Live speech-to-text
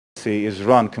is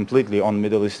run completely on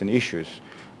Middle Eastern issues.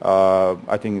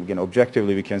 I think,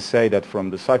 objectively we can say that from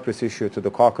the Cyprus issue to the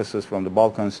Caucasus, from the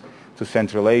Balkans to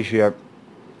Central Asia,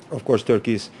 of course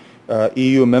Turkey's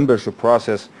EU membership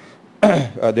process,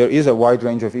 there is a wide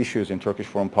range of issues in Turkish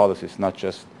foreign policy. It's not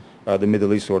just the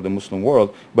Middle East or the Muslim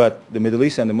world, but the Middle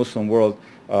East and the Muslim world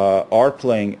are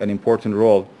playing an important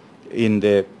role in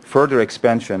the further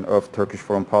expansion of Turkish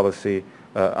foreign policy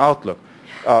outlook.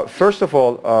 First of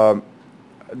all,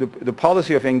 the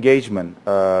policy of engagement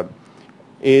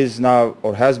is now,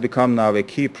 or has become now, a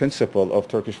key principle of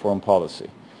Turkish foreign policy.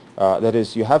 That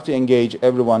is, you have to engage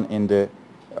everyone in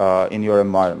your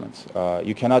environment.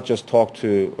 You cannot just talk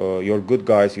to your good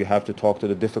guys, you have to talk to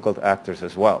the difficult actors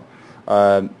as well.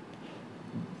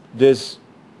 This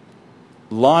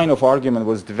line of argument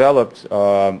was developed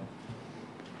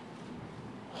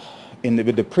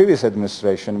with the previous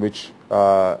administration, which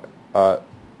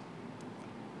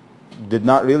did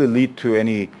not really lead to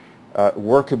any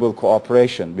workable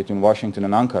cooperation between Washington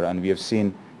and Ankara, and we have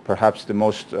seen perhaps the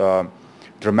most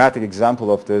dramatic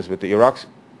example of this with the Iraq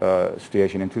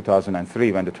situation in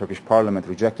 2003, when the Turkish parliament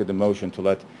rejected the motion to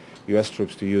let U.S.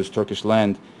 troops to use Turkish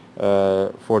land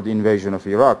for the invasion of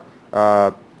Iraq.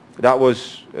 That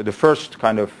was the first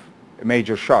kind of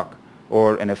major shock,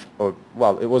 well,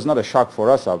 it was not a shock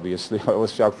for us, obviously. It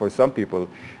was a shock for some people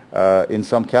in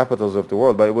some capitals of the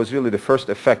world, but it was really the first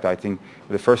effect, I think,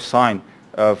 the first sign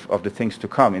of the things to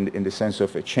come in the sense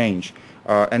of a change.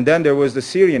 And then there was the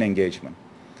Syrian engagement.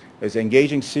 It's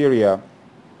engaging Syria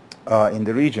in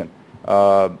the region.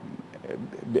 And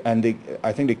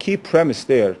I think the key premise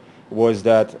there was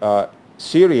that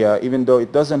Syria, even though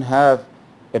it doesn't have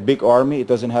a big army, it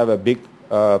doesn't have a big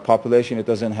population, it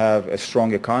doesn't have a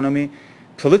strong economy,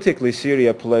 politically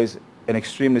Syria plays an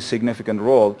extremely significant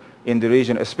role in the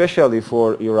region, especially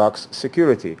for Iraq's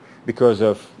security, because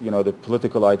of the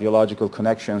political ideological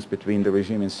connections between the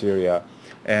regime in Syria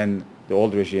and the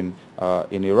old regime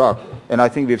in Iraq. And I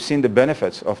think we've seen the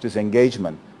benefits of this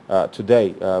engagement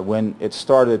today. When it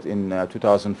started in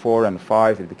 2004 and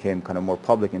 2005, it became kind of more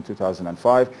public in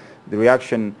 2005. The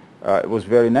reaction was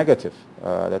very negative.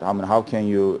 That, I mean, how can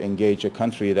you engage a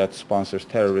country that sponsors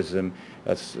terrorism,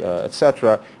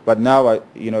 etc. But now,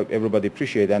 everybody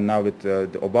appreciates, and now with the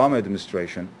Obama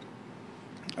administration,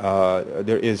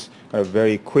 there is a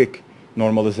very quick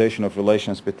normalization of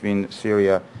relations between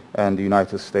Syria and the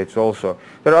United States also.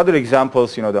 There are other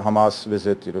examples, the Hamas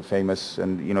visit, famous,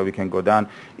 and we can go down.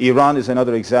 Iran is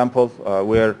another example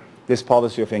where this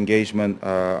policy of engagement,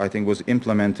 I think, was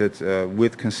implemented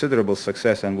with considerable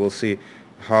success, and we'll see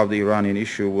how the Iranian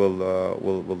issue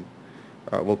will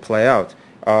play out.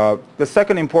 The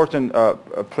second important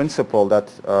principle that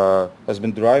has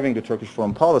been driving the Turkish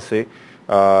foreign policy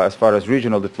as far as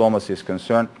regional diplomacy is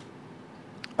concerned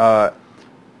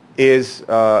is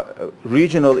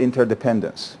regional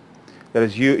interdependence. That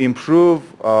is, you improve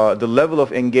the level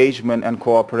of engagement and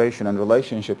cooperation and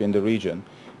relationship in the region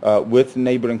with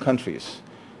neighboring countries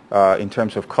in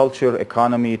terms of culture,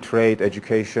 economy, trade,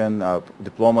 education,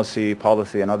 diplomacy,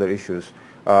 policy, and other issues,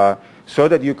 so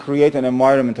that you create an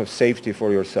environment of safety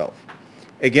for yourself.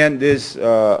 Again, this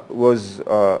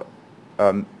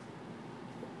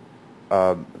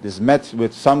this met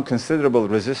with some considerable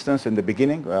resistance in the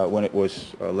beginning when it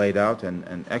was laid out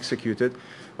and executed.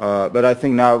 But I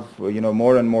think now,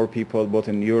 more and more people, both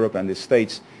in Europe and the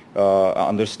States,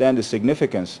 understand the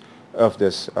significance of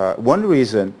this. One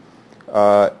reason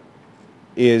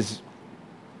is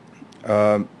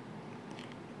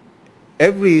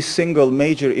every single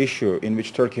major issue in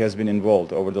which Turkey has been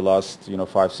involved over the last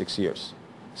 5-6 years,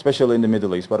 especially in the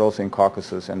Middle East, but also in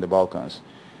Caucasus and the Balkans,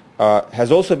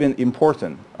 has also been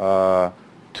important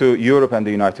to Europe and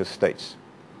the United States.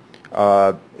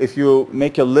 If you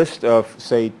make a list of,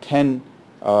 say, 10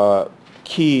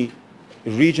 key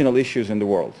regional issues in the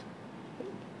world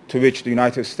to which the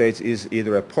United States is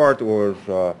either a part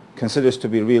or considers to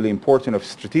be really important, of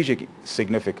strategic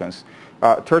significance,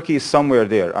 Turkey is somewhere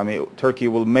there. I mean, Turkey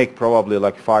will make probably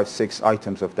like 5-6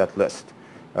 items of that list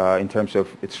in terms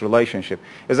of its relationship.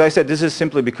 As I said, this is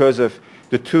simply because of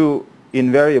the two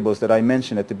invariables that I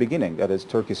mentioned at the beginning, that is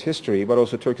Turkey's history, but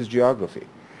also Turkey's geography.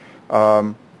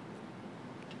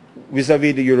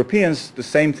 Vis-a-vis the Europeans, the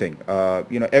same thing.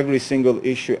 Every single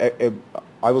issue,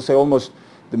 I will say almost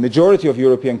the majority of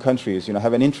European countries,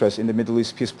 have an interest in the Middle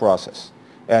East peace process,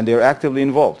 and they're actively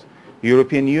involved. The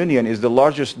European Union is the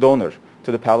largest donor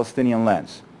to the Palestinian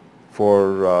lands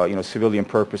for, civilian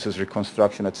purposes,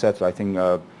 reconstruction, etc. I think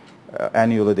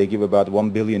annually they give about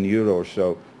 €1 billion or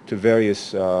so to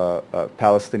various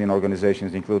Palestinian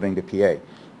organizations, including the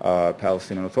PA,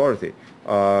 Palestinian Authority.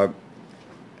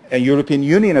 And European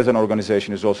Union as an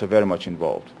organization is also very much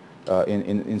involved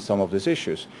in some of these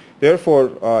issues.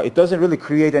 Therefore, it doesn't really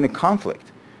create any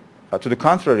conflict. To the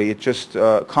contrary, it just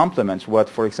complements what,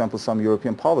 for example, some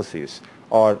European policies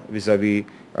are vis-à-vis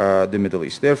the Middle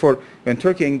East. Therefore, when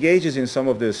Turkey engages in some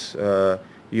of these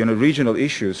regional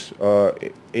issues,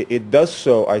 it does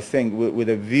so, I think, with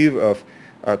a view of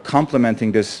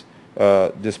complementing these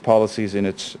policies in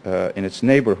its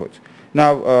neighborhood.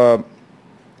 Now,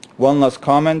 one last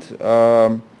comment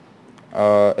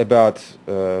about,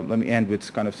 let me end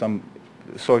with kind of some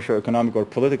socio-economic or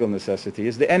political necessity,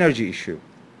 is the energy issue.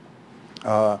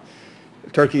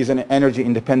 Turkey is an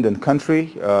energy-independent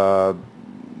country.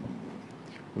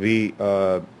 We,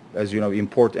 as you know,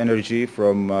 import energy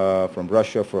from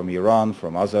Russia, from Iran,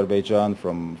 from Azerbaijan,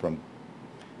 from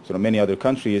sort of many other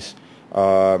countries.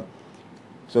 So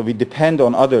we depend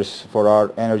on others for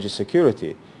our energy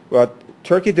security. But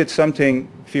Turkey did something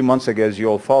a few months ago, as you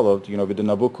all followed, with the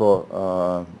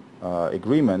Nabucco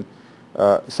agreement,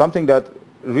 something that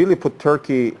really put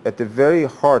Turkey at the very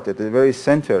heart, at the very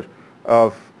center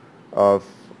of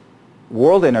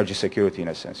world energy security, in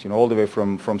a sense, all the way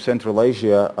from Central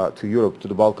Asia to Europe, to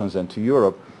the Balkans and to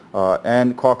Europe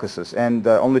and Caucasus. And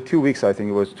only 2 weeks, I think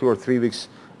it was 2 or 3 weeks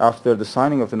after the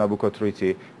signing of the Nabucco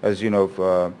Treaty, as you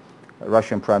know,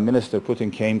 Russian Prime Minister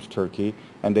Putin came to Turkey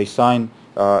and they signed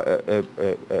a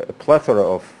plethora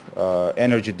of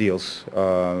energy deals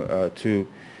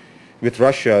with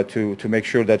Russia to make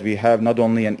sure that we have not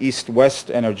only an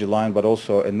east-west energy line but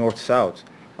also a north-south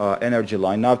energy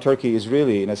line. Now Turkey is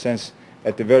really, in a sense,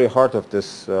 at the very heart of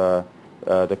this the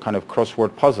kind of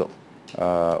crossword puzzle,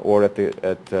 or at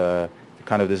the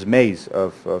kind of this maze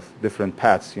of different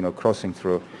paths, crossing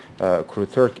through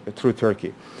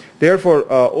Turkey. Therefore,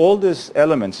 all these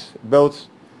elements, both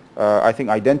I think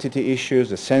identity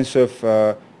issues, a sense of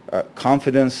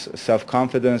confidence,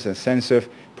 self-confidence, and sense of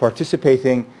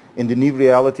participating in the new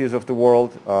realities of the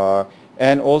world,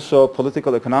 and also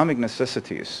political economic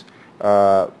necessities,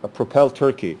 propel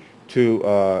Turkey to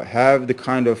have the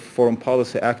kind of foreign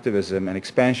policy activism and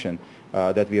expansion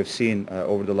that we have seen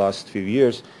over the last few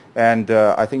years. And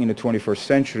I think in the 21st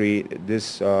century,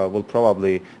 this will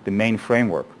probably be the main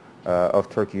framework of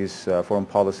Turkey's foreign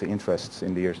policy interests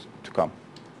in the years to come.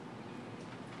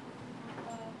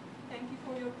 Thank you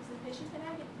for your presentation. Can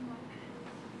I get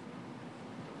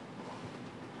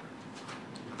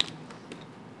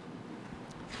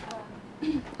the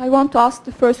mic? I want to ask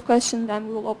the first question, then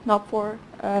we will open up for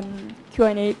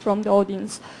Q&A from the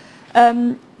audience.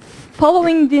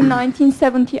 Following the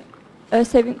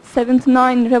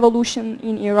 1979 revolution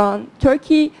in Iran,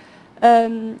 Turkey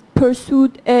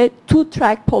pursued a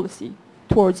two-track policy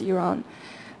towards Iran.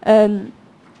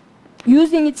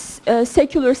 Using its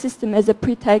secular system as a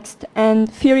pretext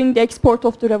and fearing the export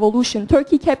of the revolution,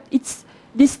 Turkey kept its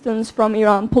distance from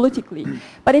Iran politically,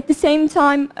 but at the same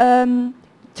time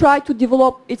tried to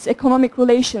develop its economic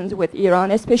relations with Iran,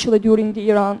 especially during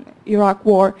the Iran-Iraq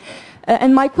war.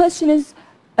 And my question is,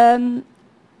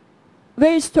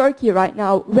 where is Turkey right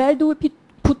now? Where do we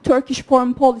put Turkish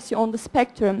foreign policy on the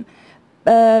spectrum?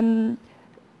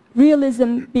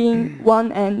 Realism being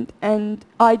one end and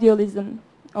idealism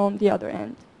on the other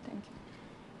end.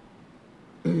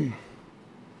 Thank you.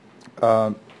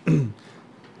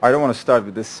 I don't want to start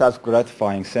with this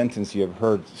self-gratifying sentence you have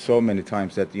heard so many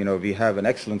times that, we have an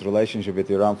excellent relationship with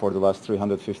Iran for the last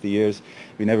 350 years.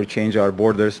 We never change our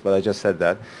borders, but I just said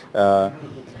that.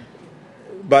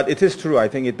 But it is true. I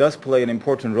think it does play an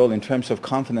important role in terms of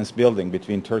confidence building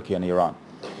between Turkey and Iran.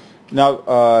 Now,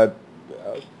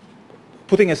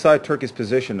 putting aside Turkey's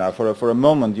position now for a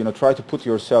moment, try to put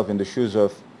yourself in the shoes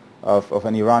of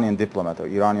an Iranian diplomat or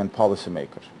Iranian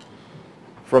policymaker.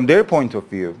 From their point of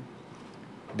view,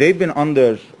 they've been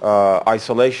under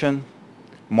isolation,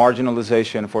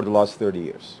 marginalization for the last 30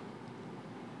 years.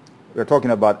 We're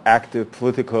talking about active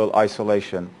political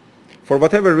isolation for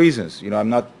whatever reasons. I'm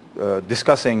not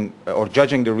discussing or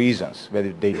judging the reasons,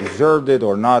 whether they deserved it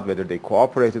or not, whether they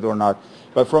cooperated or not,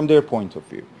 but from their point of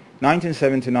view.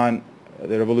 1979,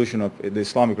 the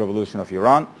Islamic Revolution of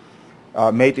Iran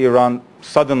made Iran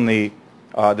suddenly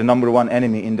the #1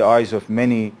 enemy in the eyes of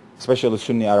many, especially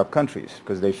Sunni Arab countries,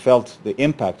 because they felt the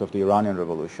impact of the Iranian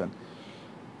Revolution.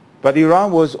 But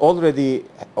Iran was already,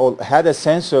 had a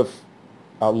sense of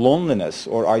loneliness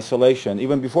or isolation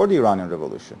even before the Iranian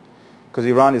Revolution, because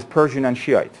Iran is Persian and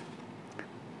Shiite.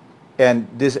 And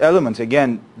these elements,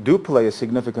 again, do play a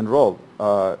significant role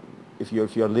if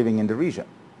you're living in the region.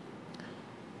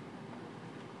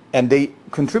 And they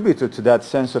contributed to that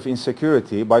sense of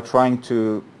insecurity by trying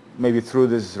to, maybe through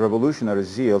this revolutionary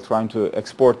zeal, trying to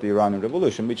export the Iranian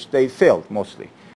Revolution, which they failed mostly.